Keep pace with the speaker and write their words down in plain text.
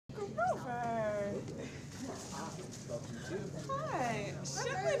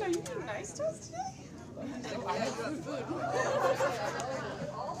you being nice to us today?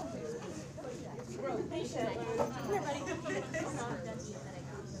 Hey, Shetland. Come here, buddy.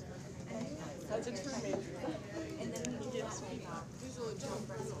 That's a true major. And then we can just usually do a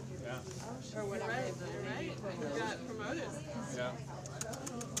pretzel. Yeah. Or whatever. Right. You got promoted. Yeah.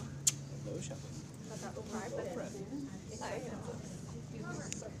 Hello, Shetland. Hi, friend. Hi.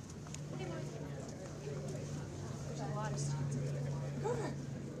 There's a lot of students over there. Go over.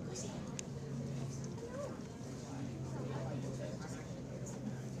 Go see.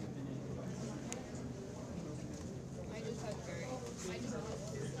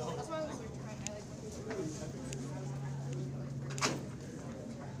 That's why I was like trying. I like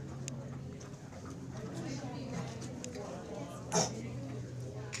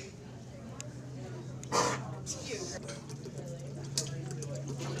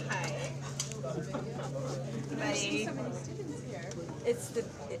Hi. Buddy. so many students here. It's the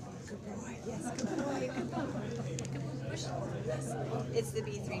good boy. Yes, good boy. Good boy. It's the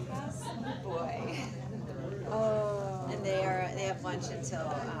B3 class. Boy. Oh. And they have lunch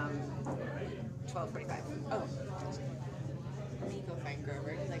until 12:45. Oh. Let me go find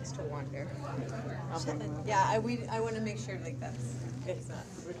Grover. He likes to wander. Yeah, I want to make sure like that's it's not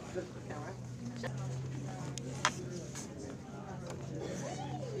the camera.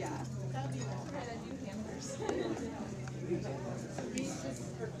 Yeah. That'll be good. I do hammers.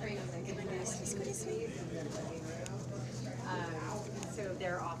 So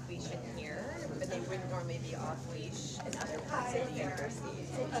they're off leash in here, but they wouldn't normally be off leash in other parts of the university.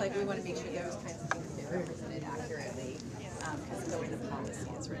 So like we want to make sure those kinds of things get represented accurately, because the way the policy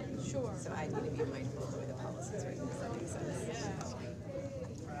is written. Sure. So I need to be mindful of the way the policy is written. Does that make sense?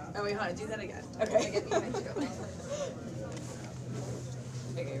 Oh wait, hold on. Do that again. Okay.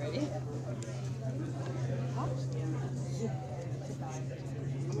 Okay, ready?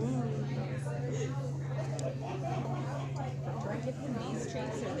 Do I give him these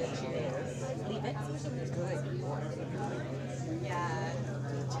treats or the Cheerios? Leave it. Good. Yeah.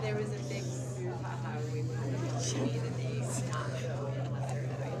 There was a big brouhaha when we moved to me that they not unless they're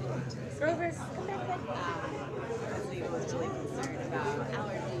invited to this. Grover, come back then. Because Leo was really concerned about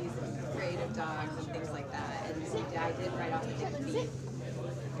allergies and afraid of dogs and things like that. And I did write off the feet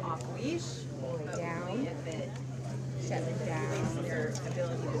off leash, but Down. only if it Shetland relates down. their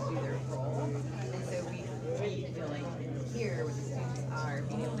ability to do their role. And so we feel like here where the students are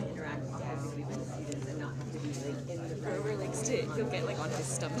being able to interact positively with the students and not have to be like in the Grover likes to, he'll get like on his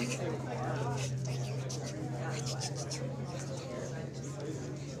stomach.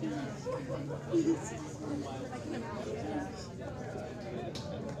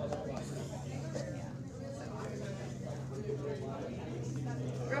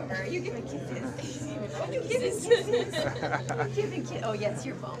 Grover, are you giving kisses? Are you giving kisses? Are you giving kisses? Oh yes,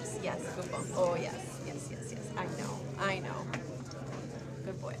 your bumps. Yes, good bump. Oh yes, yes, yes, yes. I know.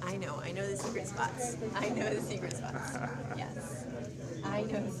 Good boy. I know the secret spots. I know the secret spots. Yes. I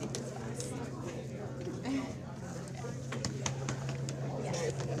know the secret spots.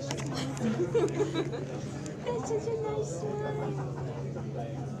 Yes. That's such a nice one.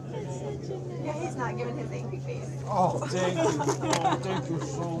 That's such a nice. Yeah, he's not giving his angry face. Oh, thank you. Oh, thank you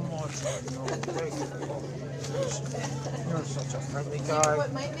so much. Oh, thank you. You're such a friendly You know guy.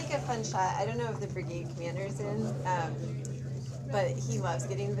 what might make a fun shot? I don't know if the brigade commander's in, but he loves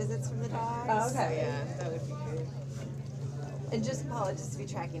getting visits from the dogs. Oh, okay. So yeah, that would be good. And just Paula, just to be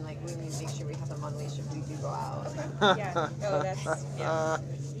tracking, like we need to make sure we have them on leash if we do go out. Yeah. Oh, that's, yeah.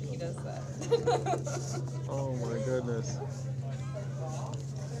 He does that. Oh my goodness.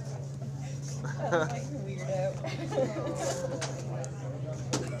 That's like weirdo.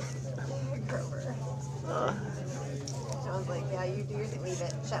 Grover. Sean's like, yeah, you do your thing. Leave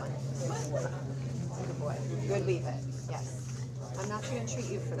it. Shetland. Good boy. Good, leave it. Yes. I'm not going to treat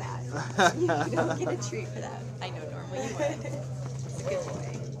you for that. You don't get a treat for that. I know normally you would. It's a good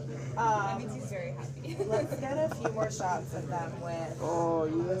boy. That means he's very happy. Let's get a few more shots of them with Oh,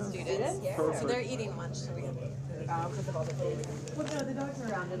 yeah. Students. Yeah. So they're eating lunch, so we have because of all the food. well, no, the dogs are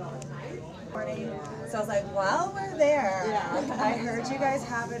around it all the time. Morning. So I was like, while we're there, Yeah. I heard you guys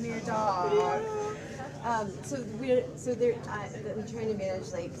have a new dog. So they're I'm trying to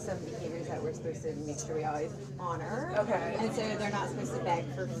manage like some behaviors that we're supposed to make sure we always honor. Okay. And so they're not supposed to beg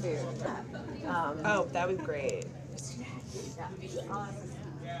for food. Oh, that was great. Yeah.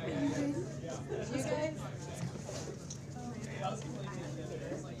 You guys.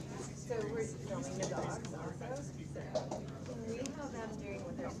 So we're filming the dogs also. So we have them doing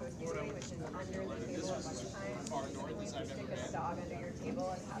what they're supposed to be doing, which is under the table at lunchtime. Like you stick a dog under your table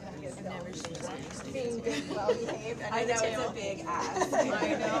and have them get I've never seen somebody Being good, well behaved. I know it's a big ass. I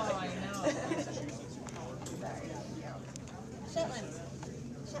know. Shetland.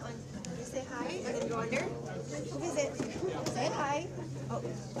 Shetland. You say hi and then go under. Go visit. Say hi. Oh,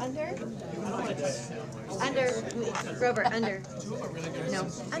 under. Under. Grover, under. No,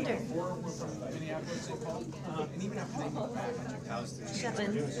 under.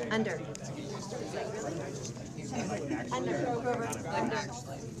 Shetland, under. Under. Grover, under.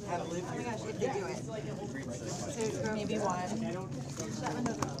 Oh my gosh, if they do it. So maybe one. Shetland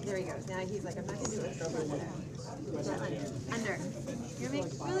doesn't. There he goes. Now he's like, I'm not gonna do it. Grover. Shetland, under. You're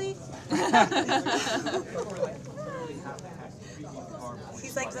making really.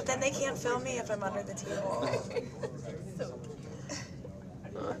 He's like, but then they can't film me if I'm under the table.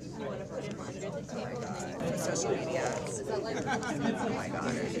 You want to put him under the table and then you Social media. Is that like Oh my god,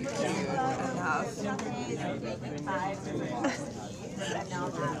 are you cute enough? And now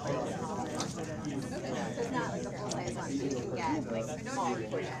that it's not like a full size one. You can get like small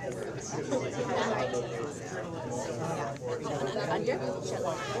portions. under?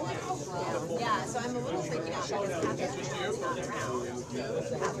 Yeah, so I'm a little freaking out because half the team is not around.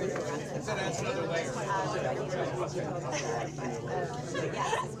 Half of the rest is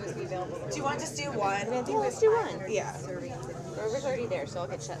yeah, it's supposed to be available. Do you want to just do one? Let's do one. Yeah. Grover's already there, so I'll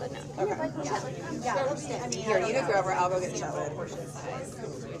get Shetland now. Okay. Yeah, it'll be, I mean, Here, you go Grover, I'll go get Shetland.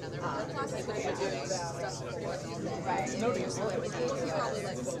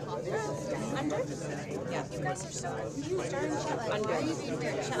 Under? Yeah. You guys are so confused. Darn Shetland. Under. Why are you being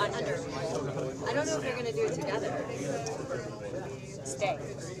weird? Shetland, under. I don't know if they're going to do it together. Stay.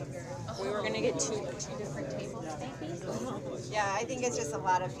 We were gonna get two different tables, maybe? Yeah, I think it's just a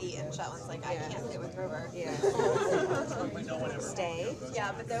lot of feet, and Shetland's like, I can't sit with Grover. Yeah. Stay.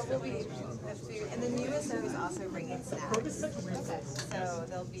 Yeah, but there will be the food, and then USO is also bringing snacks. So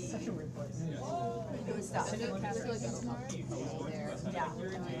there'll be stuff. Yeah.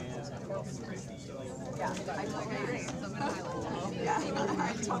 Yeah, I totally agree. Yeah,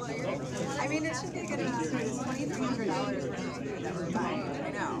 I totally agree. I mean, it should be good enough. It's $2,300 worth of food that we're buying.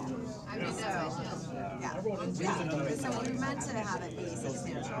 I know. So, yeah. So we meant to have it be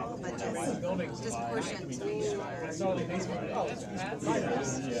substantial, but just portion to make sure.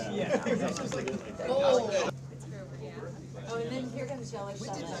 Oh, and then here comes Yellow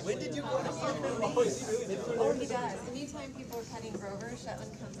Shetland. When did you go? Oh, he does. Anytime people are petting Grover,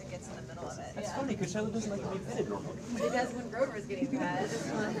 Shetland comes and gets in the middle of it. That's funny because Shetland doesn't like to be petted. He does when Grover's getting fed.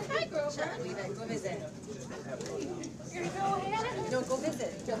 Hi, Grover. Shetland, leave it. Go visit. You're gonna go ahead? No, go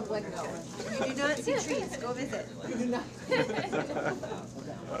visit. Don't like no. You do not see treats. Go visit. You do not.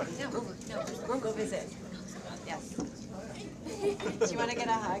 No, go visit. Yes. Do you want to get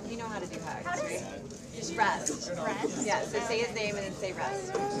a hug? You know how to do hugs, right? Just rest. Rest? Yeah, so say his name and then say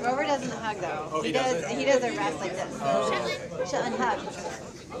rest. Grover doesn't hug though. Oh, he does a rest like this. Shetland hug.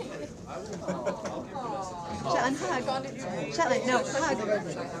 Shetland hug. Shetland, no, hug.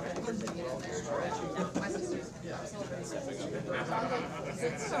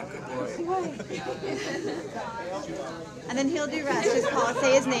 And then he'll do rest. Just call,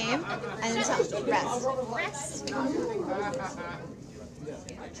 say his name, and then tell rest. Rest.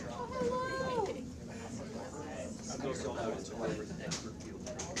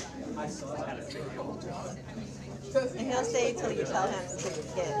 And he'll stay till you tell him to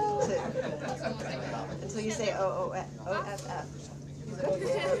get to, until you say OFF.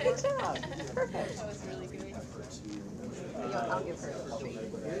 Good job. Perfect. That was really good. I'll give her a treat.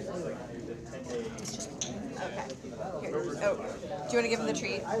 Okay. Here. Oh, do you want to give him the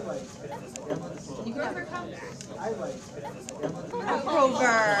treat? You can have her come. Oh,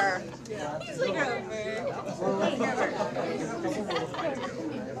 Grover. He's like Grover. Hey,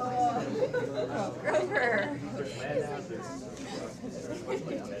 Grover.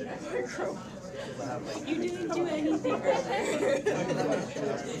 Grover. You didn't do anything, Grover.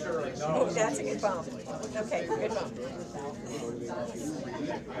 Oh, that's a good bump. Okay, good bump.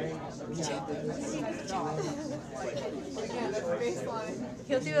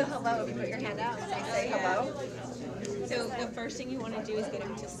 He'll do a hello if you put your hand out and say hello. So the first thing you want to do is get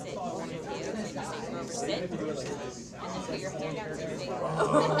him to sit in front of you. So you say Grover, sit, and then put your hand out and say hello.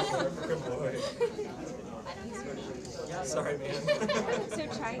 Sorry, man. So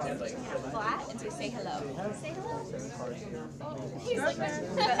try to put your hand flat and say hello. Say hello. He's like,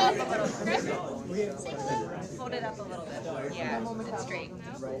 Up a little. Say hello. Hold it up a little bit. yeah, And straight.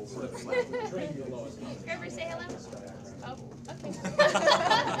 Grover, say hello. Oh, okay.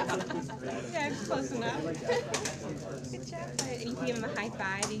 Yeah, close enough. Good job. And you can give him a high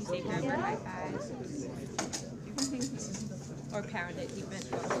five, and you say Grover, high five. Or pound it, he meant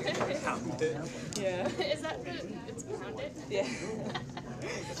Yeah. Is that the, it's pounded? Yeah.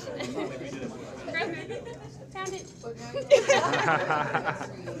 Pound it.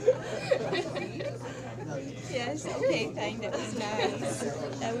 Yes, okay, fine, that was nice.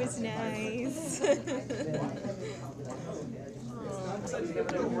 That was nice.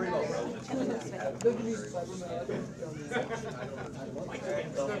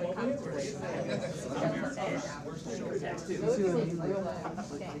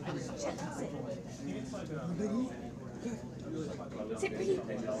 Sit pretty.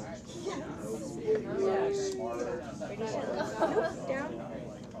 Yes. Ready, Shetland? Down.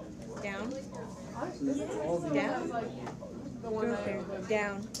 Down. Down. Go up there.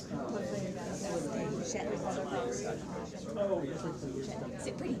 Down. Shetland.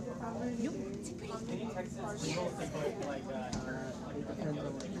 Sit pretty. Nope. Sit pretty.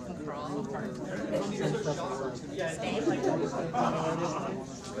 Crawl. Stay.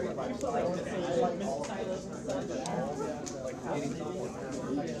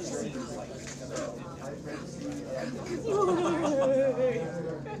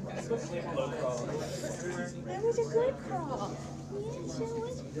 That was a good crawl. Yes, that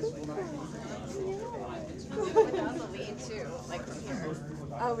was a good crawl. Without the lead too, like from here.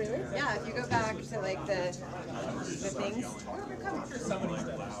 Oh, really? Yeah, if you go back to like the things.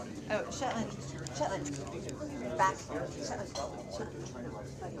 Oh, Shetland. Shetland. Back. Shetland.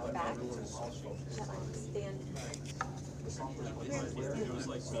 Shetland. Back. Shetland. Stand.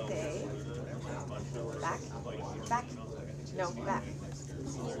 Stay. Back. Back. No, back.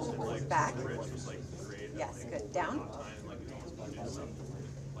 Back. Yes, good. Down.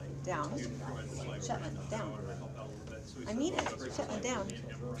 Down. Shetland. Down. I mean it. Shetland down.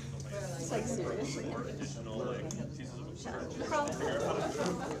 It's like seriously. Shetland. Crawl.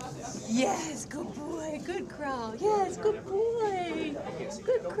 Yes, good boy. Good crawl. Yes, good boy.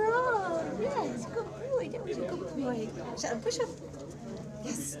 Good crawl. Yes, good boy. That was a good boy. Shetland, push up.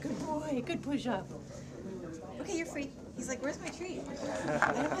 Yes, good boy. Good push up. Okay, you're free. He's like, where's my treat?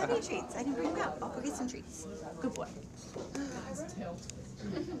 I don't have any treats. I didn't bring them out. I'll go get some treats. Good boy.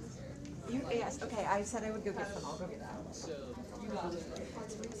 Yes, okay, I said I would go get some. I'll go get them.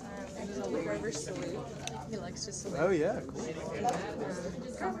 River salute. He likes to salute. Oh yeah, cool.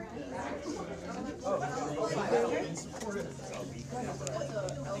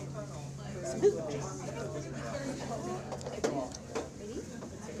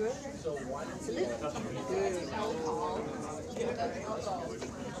 Good. Salute.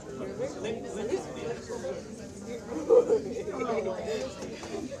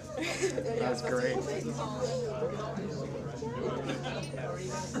 That's great.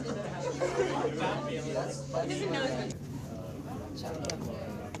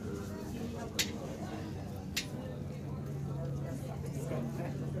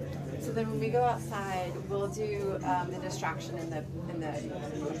 So then when we go outside, we'll do the distraction in the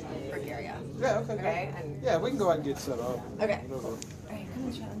brick area. Yeah, okay. Okay, and Yeah, we can go out and get set up. okay. Whatever. All right, come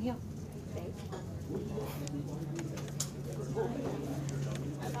on, Shetland, heel.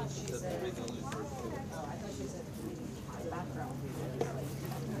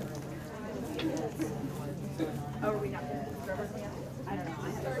 Oh, are we not good? I don't know. I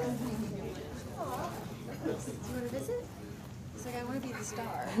have do you want to visit? It's like, I want to be the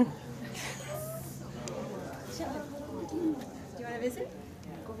star. Shetland, do you want to visit?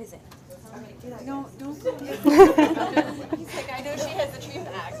 Go visit. No, don't go visit. He's like, I know she has the tree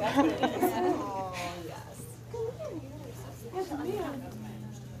back. That's what it is. Oh, yes.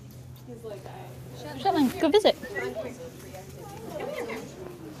 He's like, Shetland, go visit. Come here.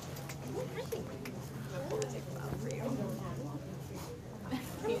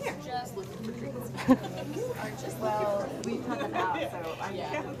 Just looking for treats. Well, we cut them out, so I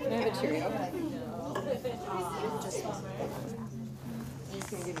have a Cheerio. I'm just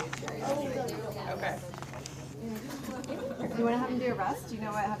gonna give you a Cheerio. Okay. You want to have him do a rest? Do you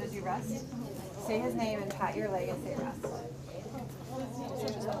know how to do rest? Say his name and pat your leg and say rest.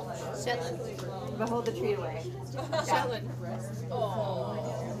 Shetland. But hold the treat away. Shetland.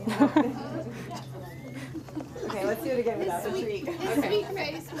 Okay, let's do it again without the treat. Sweet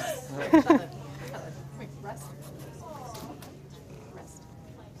face. Shetland. Wait, rest. Rest.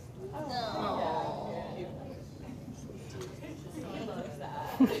 No.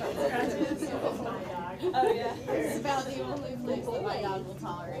 Oh yeah. It's about the only place that my dog will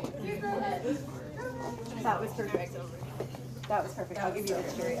tolerate. That was perfect. That was perfect. I'll give you the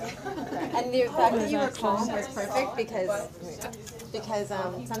Cheerio. And the fact that you were calm was perfect because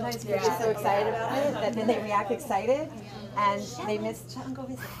sometimes people get so excited about it that then they react excited and they miss. Go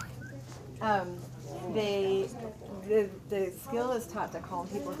visit. the skill is taught to calm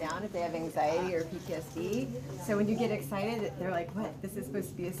people down if they have anxiety or PTSD. So when you get excited, they're like, what? This is supposed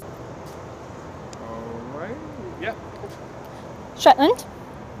to be a... All right. Yeah. Shetland.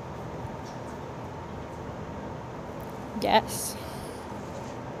 Yes.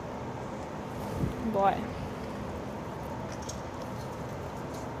 Boy.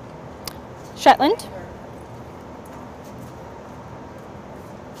 Shetland.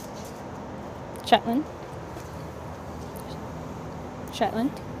 Shetland.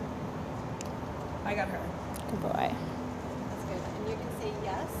 Shetland. I got her. Good boy. That's good. And you can say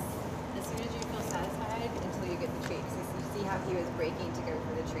yes as soon as you feel satisfied until you get the treat. So you see how he was breaking to go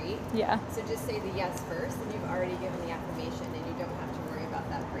for the treat? Yeah. So just say the yes first, and you've already given the affirmation, and you don't have to worry about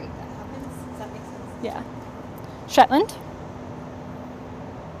that break that happens. Does that make sense? Yeah. Shetland.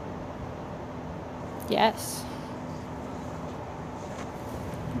 Yes.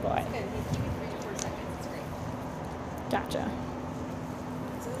 Good boy. Good. He's keeping 3 to 4 seconds. It's great. Gotcha.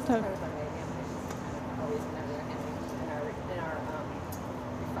 So this is So- part of our idea. Always whenever we're handling in our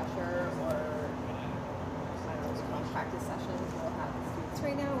refresher or I don't know what we call them, practice sessions, we'll have students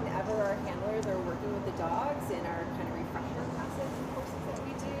right now. Whenever our handlers are working with the dogs in our kind of refresher classes and courses that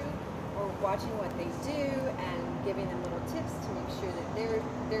we do, we're watching what they do and giving them little tips to make sure that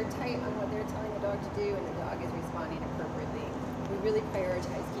they're tight on what they're telling the dog to do and the dog is responding appropriately. We really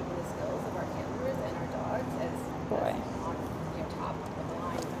prioritize keeping the skills of our handlers and our dogs as Boy. on top of the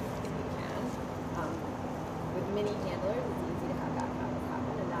line if we can. With many handlers, it's easy to have bad habits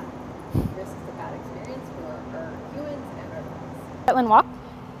happen, and that risks a bad experience for our humans and our dogs. Shetland walk.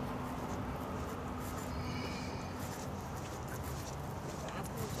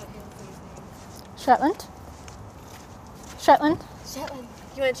 Shetland. Shetland. Shetland,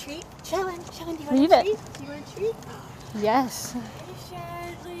 you want a treat? Shetland, do you want Leave a it. treat? Do you want a treat? Yes. Hey,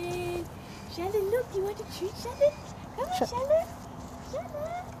 Shetland. Shetland, look, you want a treat, Shetland? Come on, Shet- Shetland.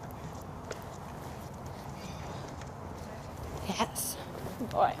 Shetland. Yes. Good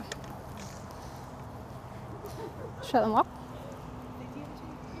boy. Shetland walk.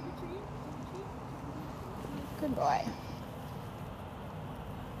 Good boy.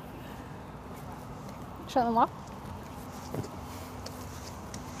 Shetland walk.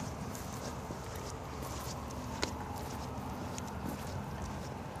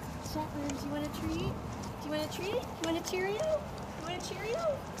 Shetland, do you want a treat? Do you want a treat? You want a Cheerio? You want a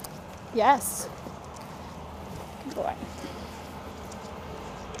Cheerio? Yes. Good boy.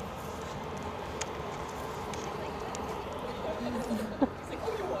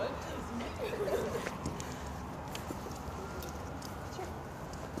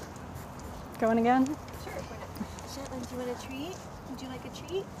 Going again? Sure, why not? Shetland, do you want a treat? Would you like a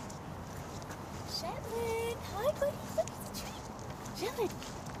treat? Shetland, hi, buddy. Look, it's a treat. Shetland,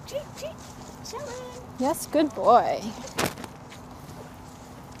 treat. Shetland. Yes, good boy.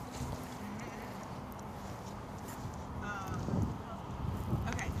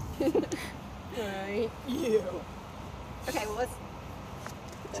 Okay. Alright, you. Okay, well, let's.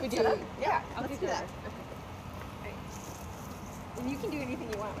 Should we do that? Yeah, I'll do that. Okay. Alright. And you can do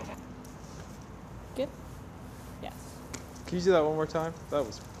anything you want, my friend. Good? Yes. Can you do that one more time? That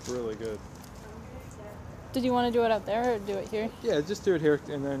was really good. Did you want to do it out there or do it here? Yeah, just do it here,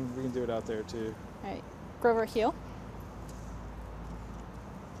 and then we can do it out there too. All right. Grover heel.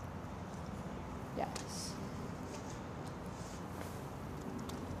 Yes.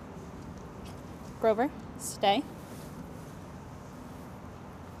 Grover, stay.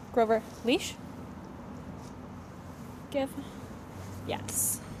 Grover, leash. Give.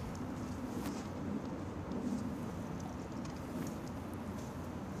 Yes.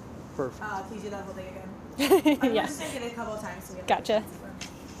 Perfect. Can you do that whole thing again? I'm Yes. just gonna get it a couple of times. So we get Gotcha.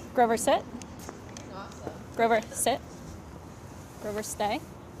 Grover, sit. Grover, sit. Grover, stay.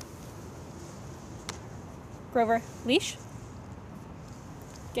 Grover, leash.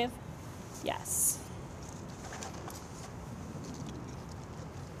 Give. Yes.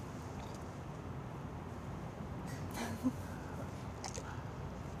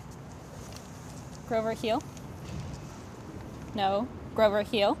 Grover, heel. No. Grover,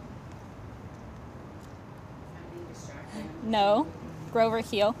 heel. No. Grover,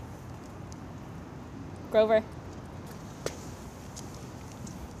 heel. Grover.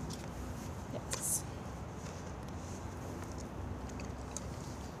 Yes.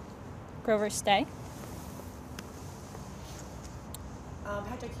 Grover, stay.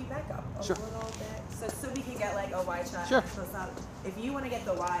 Patrick, can you back up a Sure. little bit? So we can get like a wide shot Sure. and close up. If you want to get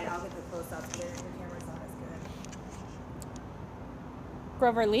the wide, I'll get the close up. Your camera's not as good.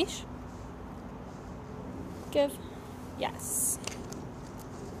 Grover, leash. Give. Yes.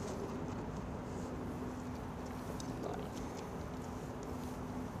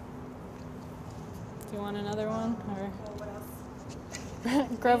 Do you want another one or What else?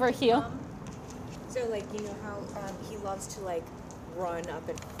 Grover heel? So like you know how he loves to like run up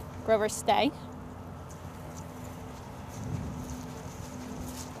and Grover stay.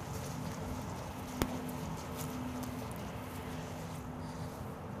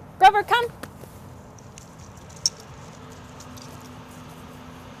 Grover come.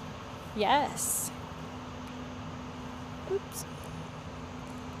 Yes. Oops.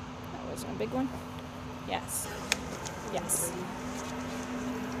 That wasn't a big one. Yes. Yes.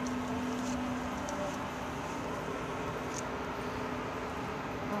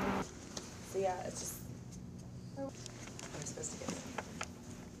 so yeah, it's just I'm supposed to get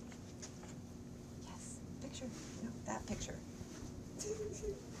yes, picture. No, that picture.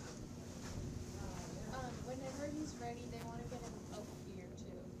 Whenever he's ready, they want to get him up here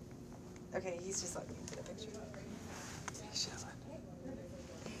too. Okay, he's just looking for the picture.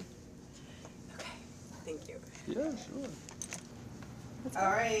 Okay, thank you. Yeah, sure.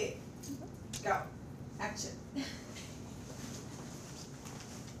 All right, go. Action.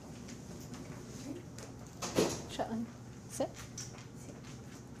 Shetland. Sit.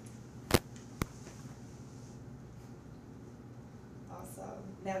 Awesome.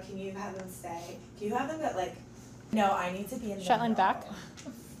 Now, can you have them stay? Can you have them at like? No, I need to be in the Shetland middle. back.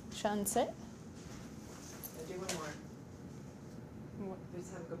 Shetland sit. I'll do one more. We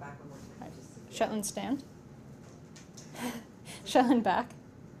just have to go back one more time. Right. Just Shetland stand. Shetland back.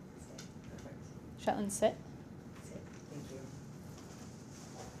 stay. Perfect. Shetland sit. Sit. Thank you.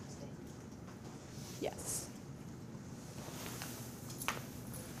 Stay. Yes.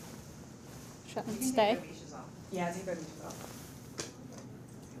 You Shetland can stay. take their leashes off. Yeah, take their leashes off.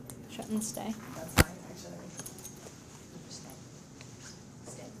 Shetland stay. That's fine, actually. Stay.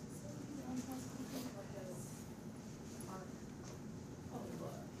 Stay.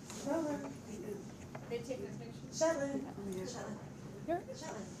 Roller. They take the picture. Shetland. Shetland. You're,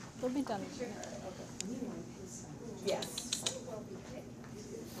 Shetland. they'll be done. Yes.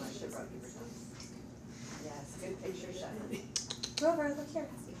 Yes, good picture, Shetland. Grover, look here.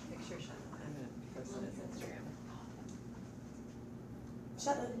 Picture, Shetland. I'm gonna post it as Instagram.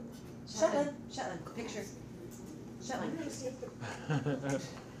 Shetland. Shetland. Shetland. Picture. Shetland.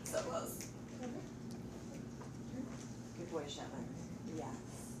 So close. Good boy, Shetland. Yes.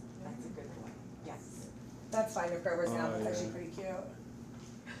 That's a good boy. Yes. That's fine if Grover's down. That's actually pretty cute.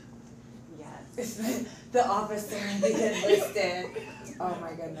 Yes. The officer and the enlisted. Oh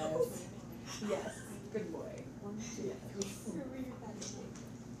my goodness. Yes. Good boy. Yes.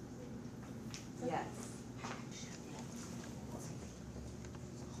 Yes.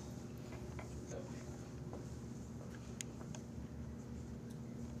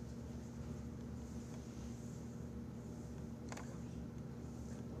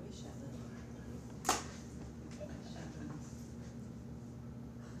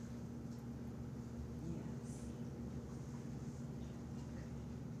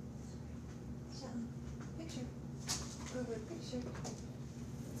 Picture. Grover, picture.